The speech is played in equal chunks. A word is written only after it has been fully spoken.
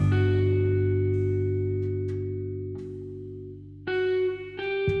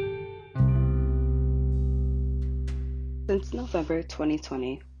Since November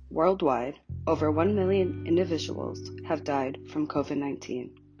 2020, worldwide, over 1 million individuals have died from COVID-19.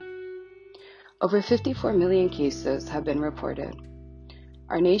 Over 54 million cases have been reported.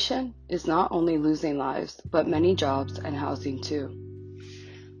 Our nation is not only losing lives, but many jobs and housing too.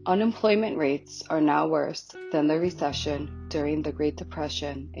 Unemployment rates are now worse than the recession during the Great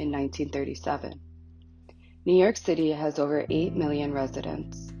Depression in 1937. New York City has over 8 million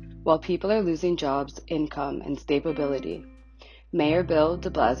residents. While people are losing jobs, income, and stability, Mayor Bill de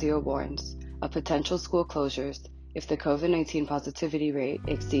Blasio warns of potential school closures if the COVID-19 positivity rate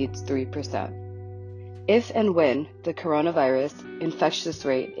exceeds 3%. If and when the coronavirus infectious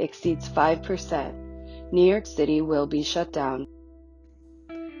rate exceeds 5%, New York City will be shut down.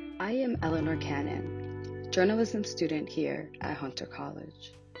 I am Eleanor Cannon, journalism student here at Hunter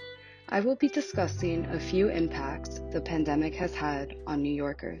College. I will be discussing a few impacts the pandemic has had on New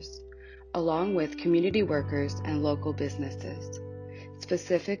Yorkers, along with community workers and local businesses,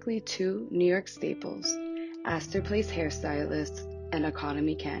 specifically two New York staples, Astor Place Hairstylists and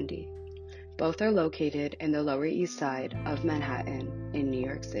Economy Candy. Both are located in the Lower East Side of Manhattan in New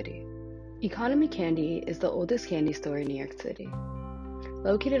York City. Economy Candy is the oldest candy store in New York City,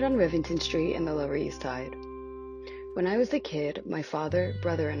 located on Rivington Street in the Lower East Side. When I was a kid, my father,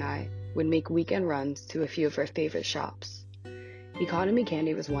 brother, and I would make weekend runs to a few of our favorite shops. Economy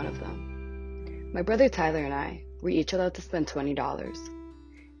Candy was one of them. My brother Tyler and I were each allowed to spend $20,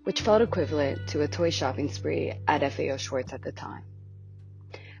 which felt equivalent to a toy shopping spree at FAO Schwartz at the time.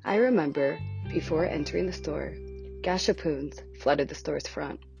 I remember, before entering the store, gashapoons flooded the store's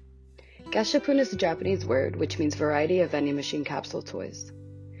front. Gashapoon is a Japanese word which means variety of vending machine capsule toys.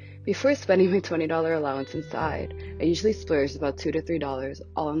 Before spending my $20 allowance inside, I usually splurged about $2 to $3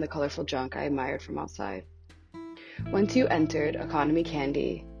 all on the colorful junk I admired from outside. Once you entered Economy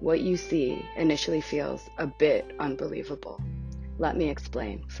Candy, what you see initially feels a bit unbelievable. Let me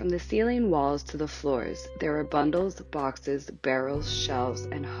explain. From the ceiling walls to the floors, there are bundles, boxes, barrels, shelves,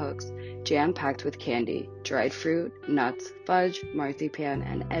 and hooks jam-packed with candy, dried fruit, nuts, fudge, marzipan,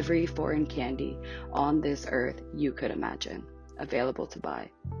 and every foreign candy on this earth you could imagine, available to buy.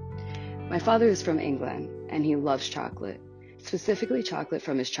 My father is from England, and he loves chocolate, specifically chocolate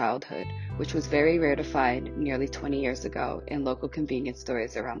from his childhood, which was very rare to find nearly 20 years ago in local convenience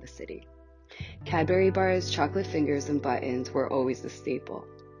stores around the city. Cadbury bars, chocolate fingers, and buttons were always a staple.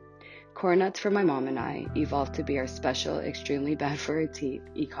 Corn nuts for my mom and I evolved to be our special, extremely bad for our teeth,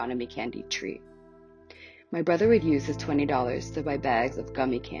 Economy Candy treat. My brother would use his $20 to buy bags of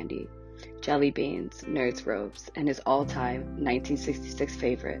gummy candy, jelly beans, Nerds Ropes, and his all-time 1966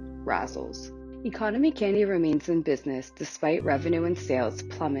 favorite, Razzles. Economy Candy remains in business despite revenue and sales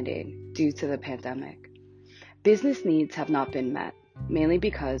plummeting due to the pandemic. Business needs have not been met, mainly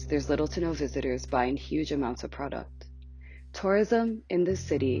because there's little to no visitors buying huge amounts of product. Tourism in the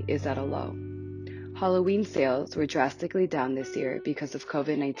city is at a low. Halloween sales were drastically down this year because of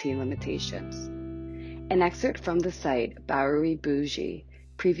COVID-19 limitations. An excerpt from the site Bowery Bougie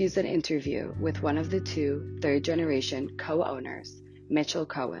previews an interview with one of the two third-generation co-owners, Mitchell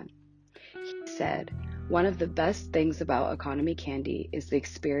Cohen. He said, "One of the best things about Economy Candy is the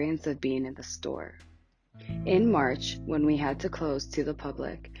experience of being in the store. In March, when we had to close to the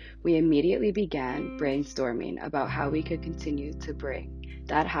public, we immediately began brainstorming about how we could continue to bring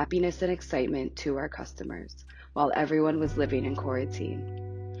that happiness and excitement to our customers while everyone was living in quarantine."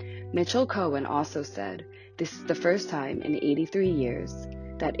 Mitchell Cohen also said, "This is the first time in 83 years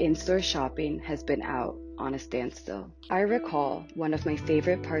that in-store shopping has been out on a standstill." I recall one of my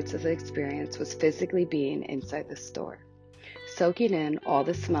favorite parts of the experience was physically being inside the store, soaking in all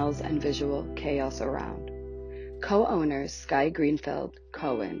the smells and visual chaos around. Co-owners Sky Greenfield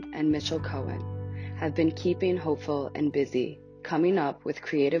Cohen and Mitchell Cohen have been keeping hopeful and busy, coming up with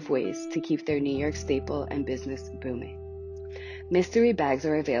creative ways to keep their New York staple and business booming. Mystery bags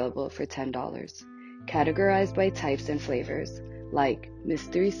are available for $10, categorized by types and flavors, like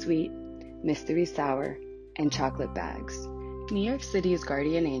mystery sweet, mystery sour, and chocolate bags. New York City's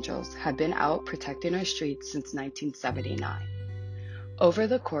guardian angels have been out protecting our streets since 1979. Over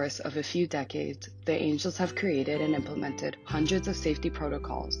the course of a few decades, the angels have created and implemented hundreds of safety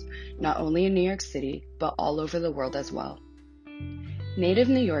protocols, not only in New York City, but all over the world as well. Native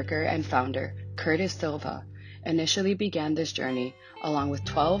New Yorker and founder Curtis Silva initially began this journey along with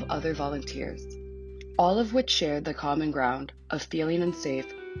 12 other volunteers, all of which shared the common ground of feeling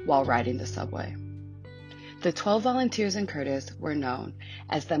unsafe while riding the subway. The 12 volunteers in Curtis were known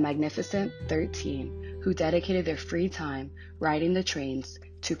as the Magnificent 13, who dedicated their free time riding the trains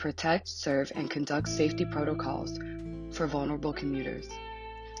to protect, serve, and conduct safety protocols for vulnerable commuters.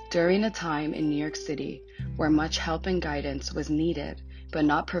 during a time in New York City where much help and guidance was needed but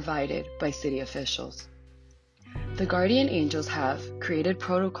not provided by city officials. The guardian angels have created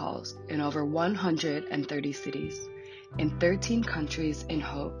protocols in over 130 cities in 13 countries in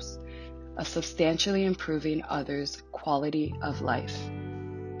hopes of substantially improving others' quality of life.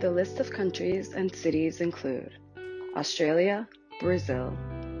 The list of countries and cities include Australia, Brazil,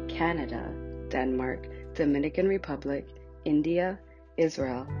 Canada, Denmark, Dominican Republic, India,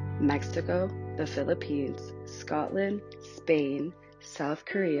 Israel, Mexico, the Philippines, Scotland, Spain, South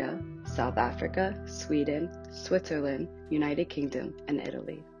Korea, South Africa, Sweden, Switzerland, United Kingdom, and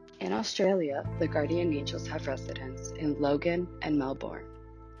Italy. In Australia, the guardian angels have residence in Logan and Melbourne.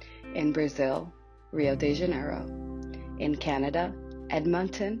 In Brazil, Rio de Janeiro. In Canada,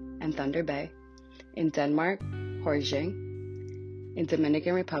 Edmonton and Thunder Bay. In Denmark, Horjing. In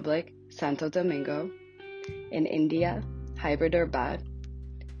Dominican Republic, Santo Domingo. In India, Hyderabad.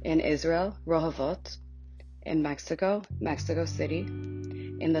 In Israel, Rehovot. In Mexico, Mexico City.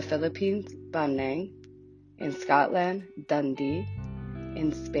 In the Philippines, Penang. In Scotland, Dundee.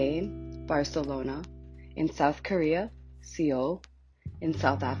 In Spain, Barcelona. In South Korea, Seoul. In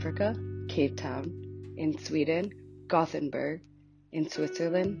South Africa, Cape Town. In Sweden, Gothenburg. In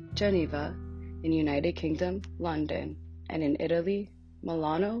Switzerland, Geneva. In United Kingdom, London. And in Italy,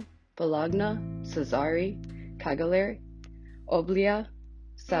 Milano, Bologna, Sassari, Cagliari, Oblia,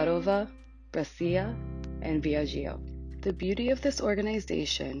 Sadova, Brescia, and Viaggio. The beauty of this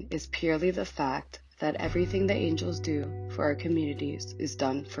organization is purely the fact that everything the angels do for our communities is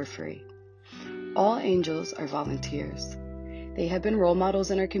done for free. All angels are volunteers. They have been role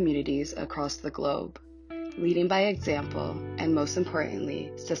models in our communities across the globe, leading by example and, most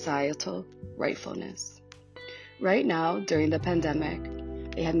importantly, societal rightfulness. Right now, during the pandemic,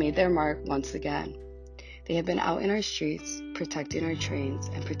 they have made their mark once again. They have been out in our streets, protecting our trains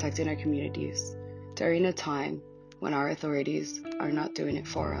and protecting our communities during a time when our authorities are not doing it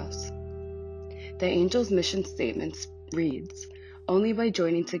for us. The Angels' mission statement reads, "Only by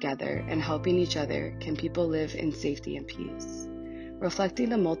joining together and helping each other can people live in safety and peace," reflecting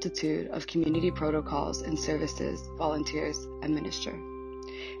the multitude of community protocols and services volunteers administer,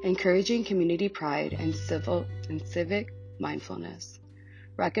 encouraging community pride and civic mindfulness,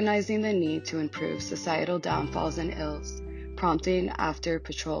 recognizing the need to improve societal downfalls and ills, prompting after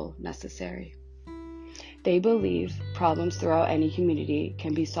patrol necessary. They believe problems throughout any community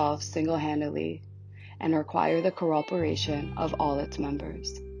can be solved single-handedly and require the cooperation of all its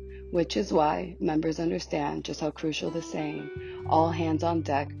members, which is why members understand just how crucial the saying, "all hands on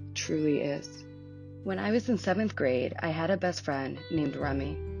deck," truly is. When I was in 7th grade, I had a best friend named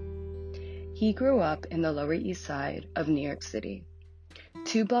Remy. He grew up in the Lower East Side of New York City,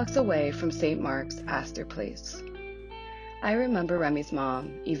 2 blocks away from St. Mark's Astor Place. I remember Remy's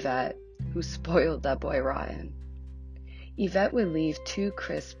mom, Yvette, who spoiled that boy rotten. Yvette would leave 2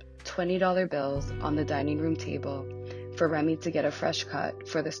 crisp $20 bills on the dining room table for Remy to get a fresh cut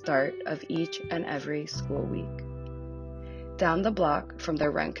for the start of each and every school week. Down the block from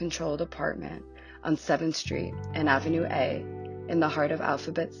their rent-controlled apartment on 7th Street and Avenue A in the heart of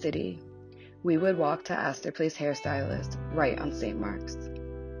Alphabet City, we would walk to Astor Place Hairstylist right on St. Mark's.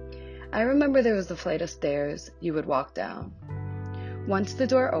 I remember there was a flight of stairs you would walk down. Once the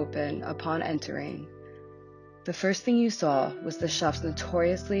door opened upon entering, the first thing you saw was the shop's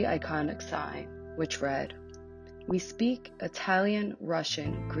notoriously iconic sign, which read, "We speak Italian,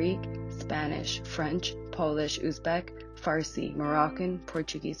 Russian, Greek, Spanish, French, Polish, Uzbek, Farsi, Moroccan,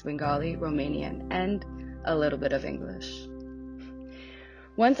 Portuguese, Bengali, Romanian, and a little bit of English."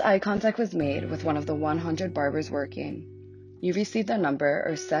 Once eye contact was made with one of the 100 barbers working, you received a number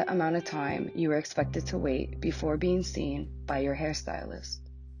or set amount of time you were expected to wait before being seen by your hairstylist.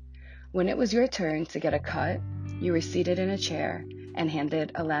 When it was your turn to get a cut, you were seated in a chair and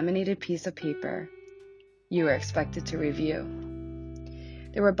handed a laminated piece of paper you were expected to review.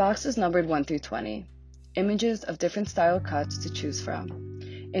 There were boxes numbered 1 through 20, images of different style cuts to choose from,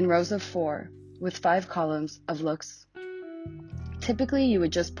 in rows of 4, with 5 columns of looks. Typically, you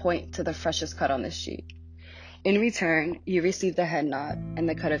would just point to the freshest cut on this sheet. In return, you received the head nod and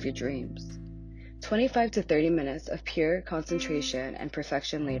the cut of your dreams. 25 to 30 minutes of pure concentration and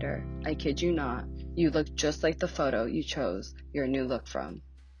perfection later, I kid you not, you look just like the photo you chose your new look from.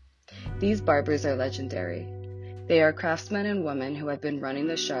 These barbers are legendary. They are craftsmen and women who have been running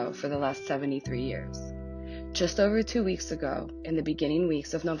the show for the last 73 years. Just over 2 weeks ago, in the beginning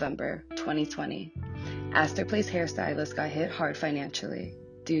weeks of November 2020, Astor Place Hairstylists got hit hard financially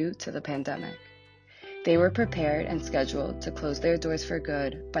due to the pandemic. They were prepared and scheduled to close their doors for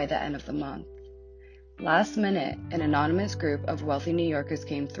good by the end of the month. Last minute, an anonymous group of wealthy New Yorkers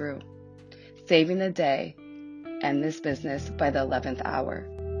came through, saving the day and this business by the 11th hour.